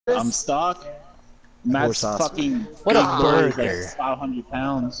I'm stock. Matt's fucking. What a burger! Like 500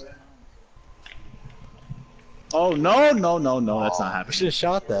 pounds. Oh no! That's not happening. We should have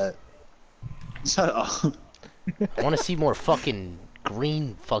shot that. Shut up. I want to see more fucking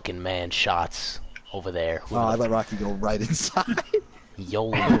green fucking man shots over there. Oh, I let Rocky go right inside.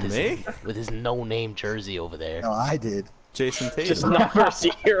 Yoli with his no-name jersey over there. No, I did. Jason Tatum. Just never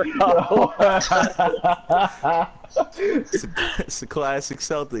zero. It's a classic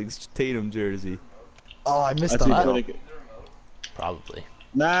Celtics Tatum jersey. Oh, I missed That's that. Probably.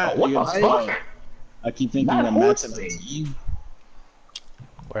 Matt, What the fuck? I keep thinking Matt that Matt's in Horsley. the team.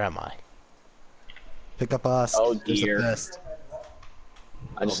 Where am I? Pick up us. Oh, There's the dear. best.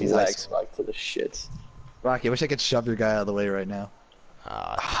 I just he's lag ice. spike to the shits. Rocky, I wish I could shove your guy out of the way right now.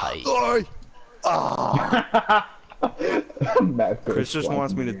 Tight. Oh! Oh! Chris just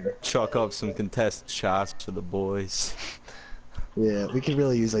wants me to chuck up some contested shots for the boys. Yeah, we could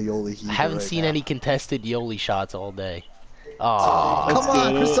really use a Yoli heater I haven't right seen now. any contested Yoli shots all day. Oh, Oh, come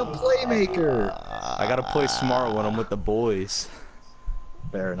on, Chris, a playmaker. I gotta play smart when I'm with the boys.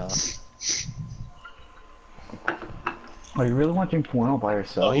 Fair enough. Are you really watching porno by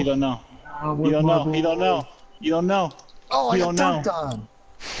yourself? Oh, he don't know. He don't know. He don't know. You don't know. Oh, I You got don't dunked on.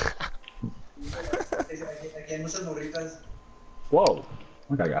 Whoa.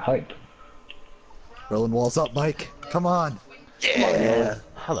 Look, I got hyped. Rolling walls up, Mike. Come on. Yeah.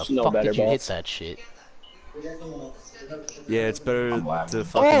 how the No fuck better did you hit balls. that shit? Yeah, it's better to Oh, fucking do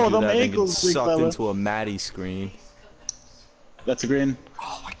them that than get ankles, big sucked fella. into a Maddie screen. That's a green.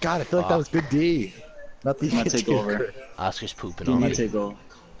 Oh my god, I feel like that was good D. Not the I'm gonna take over. Oscar's pooping I'm on gonna me. take over.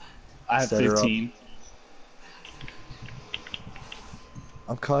 I have Set her up. 15.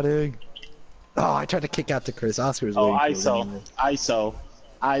 I'm cutting. Oh, I tried to kick out to Chris. Oscar was Oh, waiting for it ISO. anyway. ISO.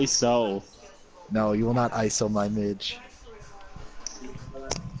 ISO. No, you will not ISO my midge.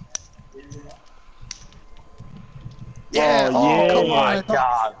 Yeah, Oh, yeah. come Oh on. my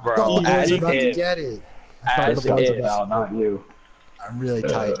god, The bro. boys As are about to if. get it. As the boys are if. about No, not you. I'm really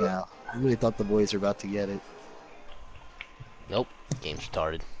tight now. I really thought the boys were about to get it. Nope, game's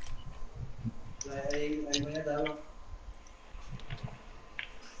started.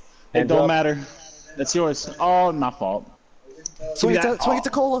 It don't matter. That's yours. Oh, my fault. Swing it that- to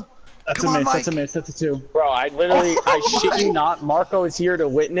Cola. That's Come a on, miss. That's a Mike. miss. That's a 2. Bro, I literally, I shit you not, Marco is here to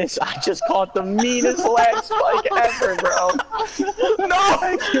witness. I just caught the meanest lag spike ever, bro.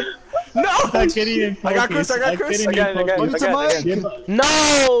 No! No! I can't even I got focus. Chris, I got Chris. can't I got even it, I got it, focus. I got it, I Mike. got it.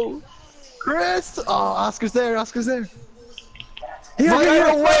 No! Chris! Oh, Oscar's there. Oscar's there. Get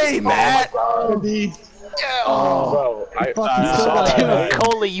away, Matt! Oh, Bro, I saw that, Dude, right?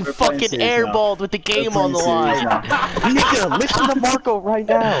 Coley, you We're playing fucking serious now. airballed with the game on the line. Nigga, listen to Marco right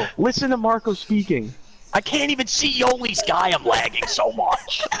now. Listen to Marco speaking. I can't even see Yoli's guy. I'm lagging so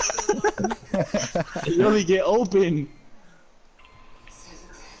much. You only get open.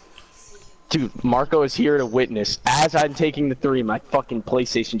 Dude, Marco is here to witness. As I'm taking the 3, my fucking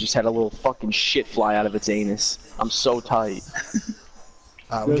PlayStation just had a little fucking shit fly out of its anus. I'm so tight.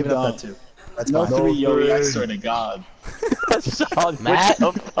 We'll give it up that too. That's No fine. 3, Yogi. I swear to God. Son, Matt?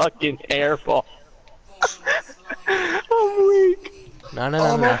 with a fucking airball. I'm weak. No, no, Oh,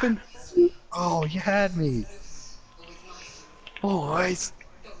 no, I'm no. open. Oh, you had me. Oh, nice.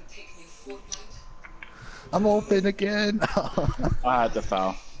 I'm open again. I had to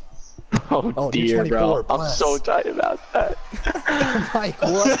foul. Oh, Oh, you're dear, bro. 24, I'm bless. so tight about that. Mike,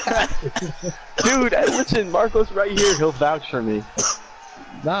 what? Dude, listen, Marco's right here. He'll vouch for me.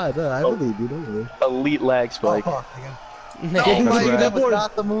 Nah, I believe you. Don't worry. Elite lag spike. Oh, No, oh Mike, Right. that was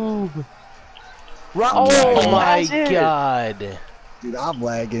not the move. oh my That's it. god. Dude, I'm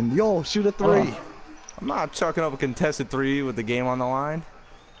lagging. Yo, shoot a 3. I'm not chucking up a contested 3 with the game on the line.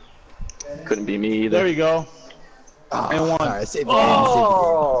 Couldn't be me either. There we go. Oh, And one. Alright, save the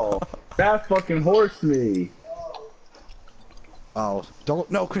Oh! That fucking horsed me. Oh,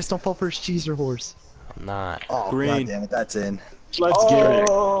 no, Chris, don't fall for his cheeser horse. I'm not. Oh, Green. God damn it, that's in. Let's get it.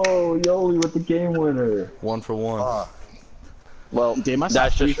 Oh, Yoli with the game winner. 1 for 1. Oh, Well, Damn, I saw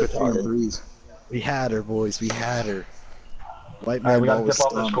that's 3 just for 3 retarded. threes. we had her, boys. We had her. White Alright, man we ball gotta was step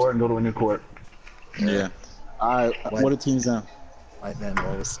off the stumped. court and go to a new court. Yeah. Alright, what are teams now? White man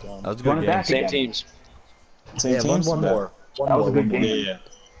ball was stumped. That was a Run good it game. back Same again. teams. Same Yeah, teams? one more. One That was more, a good one more. game. Yeah.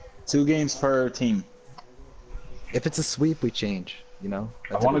 2 games per team. If it's a sweep, we change. You know.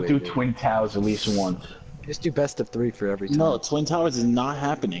 I That's want the to way do it is. twin towers at least once. Just do best of 3 for every time. No, Twin Towers is not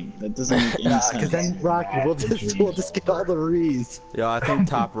happening. That doesn't make any because sense. then Rocky, we'll just get all the rees. Yeah, I think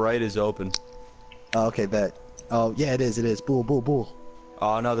top right is open. Oh, okay, bet. Oh yeah, it is. Bull.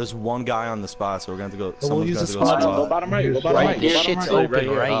 Oh no, there's one guy on the spot, so we're gonna have to go. we'll Someone's use gonna the have to go spot. spot. Go bottom right. Go bottom Right, right. this Go bottom shit's right. open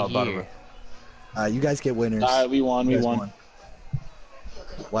right Oh, bottom here. right. You guys get winners. Alright, we won. You We guys won.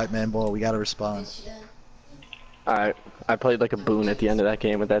 White man ball. We gotta respond. Alright, I played like a boon at the end of that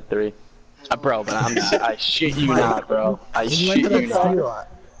game with that 3. Bro, but I shit you not, bro. I When you shit went to you that not. steal,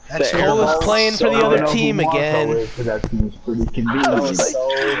 that The shit air Cole was is ball playing for the so- other team again. That seems pretty I convenient. was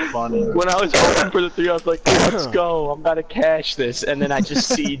so funny. When I was hoping for the 3, I was like, let's go, I'm about to cash this. And then I just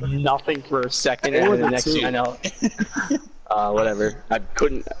see nothing for a second, and then the next thing I know. Whatever. I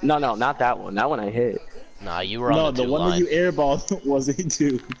couldn't. No, not that one. That one I hit. Nah, you were on No, the the 2 one line. that you airballed was a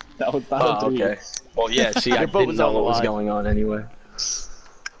 2. That was not a 3. Okay. Well, yeah, see, I Your boat didn't was know on the what was line. going on anyway.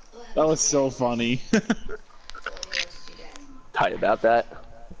 That was so funny. Tight about that.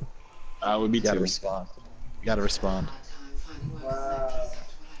 I would be You gotta 2. respond. You gotta respond.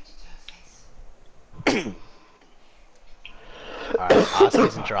 Alright, Oscar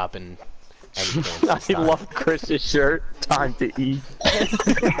isn't dropping any points I this time. love Chris's shirt. Time to eat.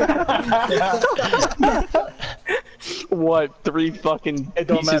 What? 3 fucking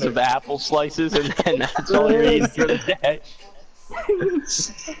pieces of apple slices, and then that's all you're eating for the day.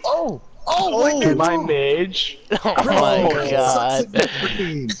 Oh My mage. Oh my god.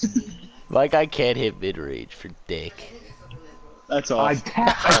 Freaking- Like I can't hit mid-range for dick. That's all. I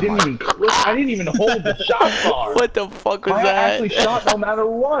didn't even hold the shot bar. What the fuck was I that? actually shot no matter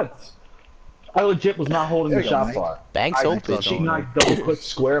what. I legit was not holding There the you go, shot Mike. bar. Banks I open. cheating, I double click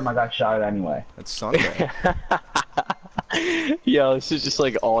square, and I got shot at anyway. It's Sunday. Yo, this is just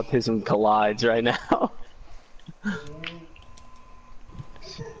like autism collides right now.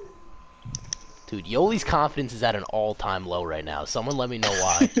 Dude, Yoli's confidence is at an all-time low right now. Someone let me know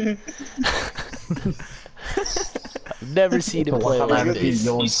why. I've never seen him play like this.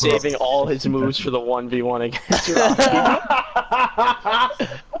 He's saving all his moves for the 1v1 against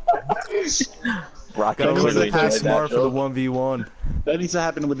Rocky. That Gotta was play a pass good smart for the matchup. 1v1. That needs to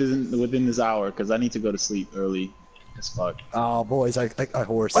happen within this hour, because I need to go to sleep early as fuck. Oh, boys, I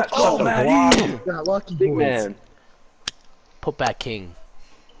horse. Oh, man! Got lucky, Big boys. man. Put back King.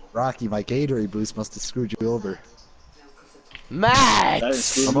 Rocky, my Gatorade boost must have screwed you over. Matt! That is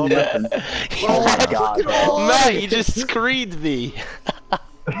screwing me up. Oh my god. Matt, you just screened me.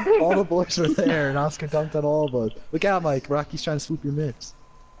 All the boys were there, and Oscar dunked on all of us. Look out, Mike. Rocky's trying to swoop your mitts.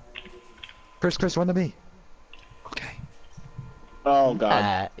 Chris, run to me. Okay. Oh god.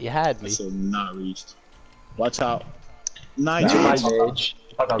 Matt, you had me. So not reached. Watch out. Nice. My Nice. mage.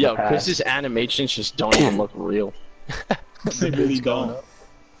 Yo, Chris's animations just don't even look real. They really don't.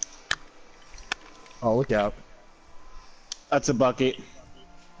 Oh, look out. That's a bucket.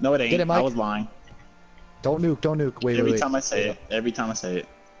 No, it ain't. Get it, Mike. I was lying. Don't nuke. Wait, Every wait. time I say it. Every time I say it.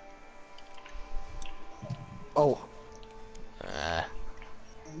 Oh.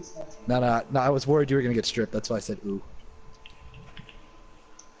 No, I was worried you were gonna get stripped. That's why I said ooh.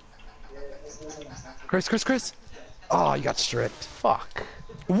 Chris. Oh, you got stripped. Fuck.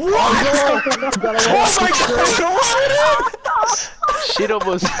 What? Shit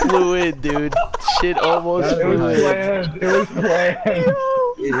almost flew in, dude. Shit almost It was flew in. planned. It was planned.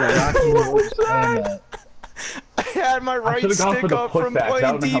 Yeah, Rocky was playing that. I had my right should've gone for stick the up from putback. That playing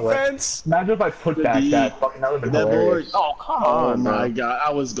would've been hilarious. defense. Imagine if I put back that. Fucking, that would have been That board. hilarious. Oh, come Oh on, my bro. god.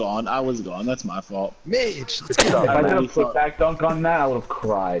 I was gone. That's my fault. Mage, let's If go. I did a really put back dunk on that, I would have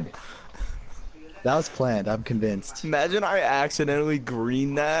cried. That was planned. I'm convinced. Imagine I accidentally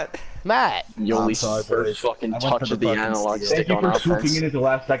green that. Matt. Yoli's sorry, first boys. fucking I went for touch the of the fucking analog steal. stick Thank you on for swooping offense. in at the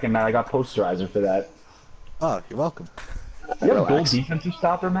last second, man. I got posterizer for that. Oh, you're welcome. You have a gold Relax. defensive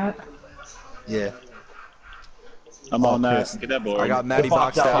stopper, Matt? Yeah. I'm on that. Chris. Get that board. I got Matty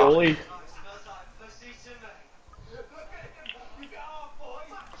Fox boxed out. Yoli.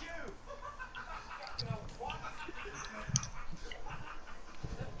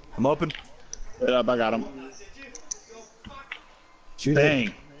 I'm open. Get up, I got him. Shoot it.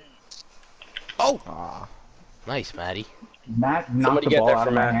 Dang. Nice, Matty. Matt knocked Somebody the get ball there out for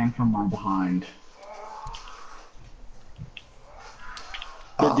of my Matt. hand from my behind.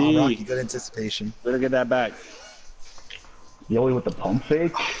 Good Oh, D. Rocky, good anticipation. Better get that back. Yoli with the pump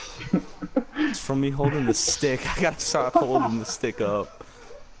fake. It's from me holding the stick. I gotta stop holding the stick up.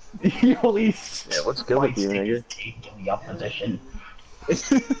 Yoli's. Yeah, what's good with you, nigga? Taking the up position.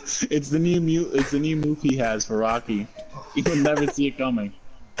 It's the new move he has for Rocky. You'll never see it coming.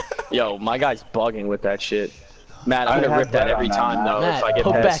 Yo, my guy's bugging with that shit. Matt, I'm I gonna have rip that bet every on that, time, Matt. though, Matt, if I get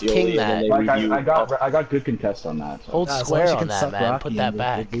put past back King, Yoli, and then they Like review. I got good contest on that. So. Hold Nah, as long as square you on can that, suck man. Rocky Put in, that we'll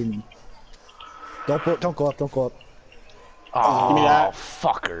back. beat him. Don't go up. Oh, Give me that.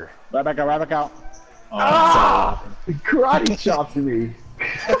 fucker. Right back out. Oh, Ah! Karate chopped me.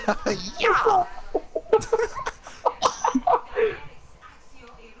 Yeah.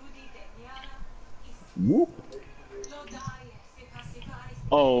 Whoop.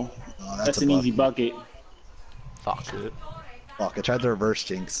 Oh, Oh, that's a an easy bucket. bucket. Fuck. Fuck, I tried the reverse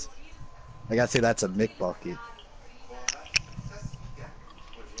jinx. I gotta say that's a Mick bucket.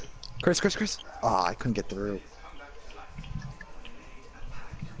 Chris. Ah, I couldn't get through.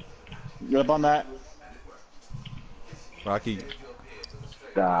 Get up on that. Rocky.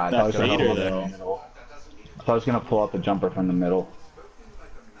 God, That I was gonna fader, pull up in though. the middle. So I was gonna pull up a jumper from the middle.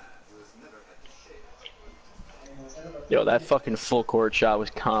 Yo, that fucking full court shot was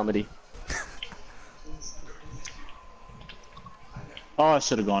comedy. Oh, I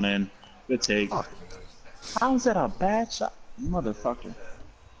should have gone in. Good take. Fuck. How is that a bad shot? Motherfucker.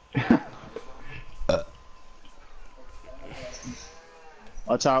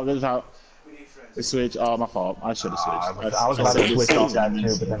 Watch out, this is out. The switch. Oh, my fault. I should have switched. I was about to switch off that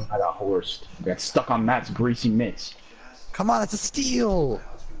too, but then I got horsed. I got stuck on Matt's greasy mitts. Come on, it's a steal.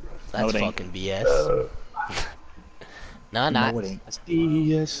 That's No, it ain't. fucking BS. Nah, No, it ain't.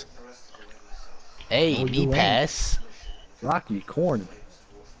 Yes. Hey, No, knee you ain't. pass. Rocky, corn.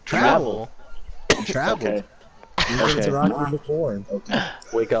 Travel. Travel. Okay. You've been Okay. to Rocky before.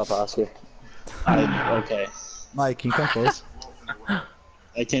 Wake up, Oscar. Okay. Mike, can you come close?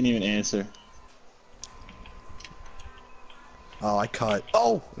 I can't even answer. Oh, I cut.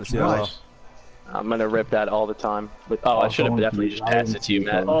 Oh! Let's see how. Nice. I'm gonna rip that all the time. But, I should have definitely just passed it to you,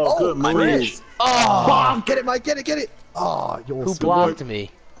 Matt. Oh, good move. Chris! Oh, Oh, get it, Mike, get it! Oh, you who blocked me?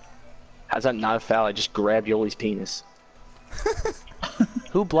 How's that not a foul? I just grabbed Yoli's penis.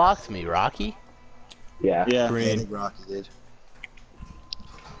 Who blocked me? Rocky? Yeah. Yeah. I Green. think Rocky did.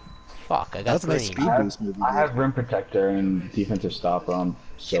 Fuck, I got That's a nice green. speed I have, boost move. I have rim protector and defensive stopper on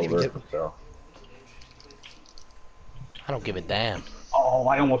Can't even silver. get- So. I don't give a damn. Oh,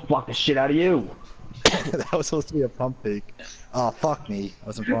 I almost blocked the shit out of you. That was supposed to be a pump fake. Oh, fuck me. I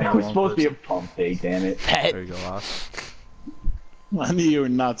was in front That of the was wrong supposed to be a person. pump fake, damn it. That, There you go, Ross. I knew you were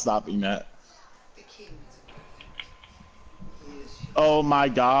not stopping that. Oh my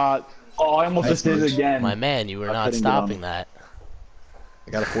god. Oh, I almost Nice just did move. it again. my man, you were I not couldn't get on. stopping that.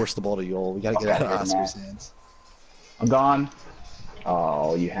 I gotta force the ball to Yol. We gotta get out of Okay, Oscar's Matt. hands. I'm gone.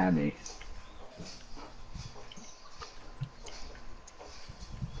 Oh, you had me.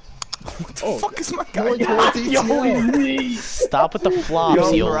 What the Oh. fuck is my Going guy? towards ATL. Stop with the flops,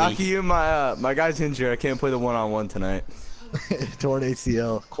 Yo, Yoli. Rocky, you my guy's injured. I can't play the one-on-one tonight. Torn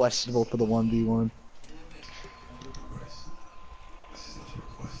ACL. Questionable for the 1v1.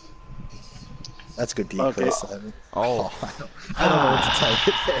 That's good deep, Okay. Chris. Oh, I don't know what to tell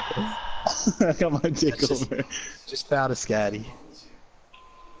you there. I got my dick That's over. Just found a scatty.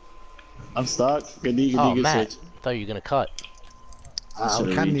 I'm stuck. Good D, Oh, good Matt. switch. I thought you were gonna cut. I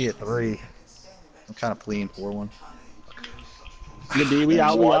Should've kind of reached. need a 3. I'm kind of pleading for one. Good D, we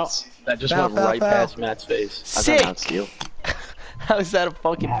out, we out. That just Foul, went foul, right foul. past Matt's face. I Sick. thought not steal. How is that a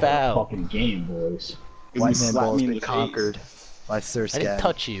fucking Had a foul? fucking game, boys. He White man slapped ball has me in been the conquered by Sir I didn't Scatty.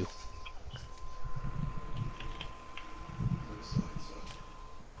 touch you.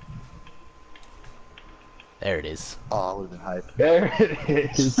 There it is. Oh, it would have been hype. There it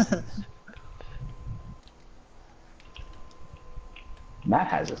is. Matt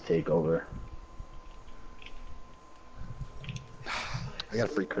has his takeover. I gotta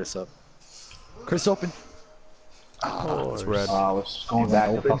free Chris up. Chris open. Oh, it's red. I was going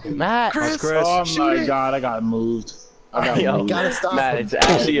back to fucking. Matt! Chris! Chris. Oh Shoot my it. god, I got moved. I got Yo, moved. gotta stop Matt, him. it's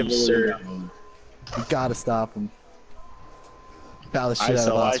actually I literally absurd. got moved. You gotta stop him. Foul the shit out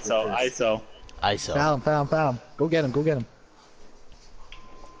of Oscar. ISO, Chris. ISO. ISO. Foul him. Go get him, go get him.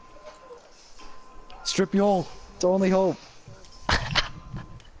 Strip your hole. It's our only hope.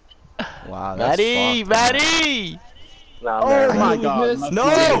 Wow, that's Maddie! fucked, Maddie! Nah, Oh man. my Missed. god. my No!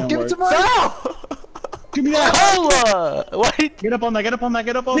 feet didn't Give it work. to Mike! Give me that! Cola! Why did, Get up on that, get up on that,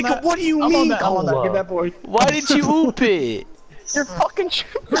 get up on Nigga, that. what do you I'm on mean, that, I'm on that. Cola? Get that boy. why did you oop it? You're fucking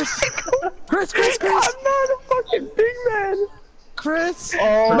Chris! I'm not a fucking big man. Chris!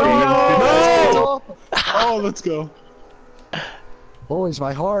 Oh No! Oh, let's go. Boys,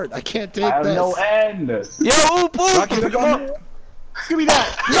 my heart. I can't take I have this. no end. Yo, oop oop! Rocky, pick him up. Give me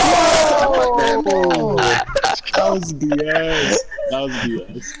that. Oh! That was BS. That was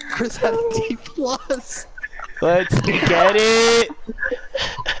BS. Chris had a D plus. Let's get it!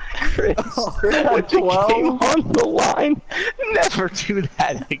 Chris, put the game on the line. Never do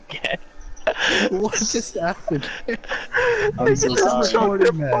that again. What just happened? I'm so sorry.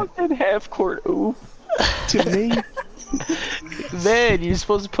 Recording, man. Fucking half court oof to me. Man, you're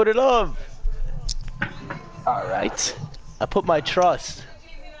supposed to put it up. All right. I put my trust.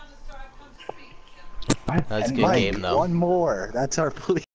 That's a good Mike, game though. one more. That's our plea.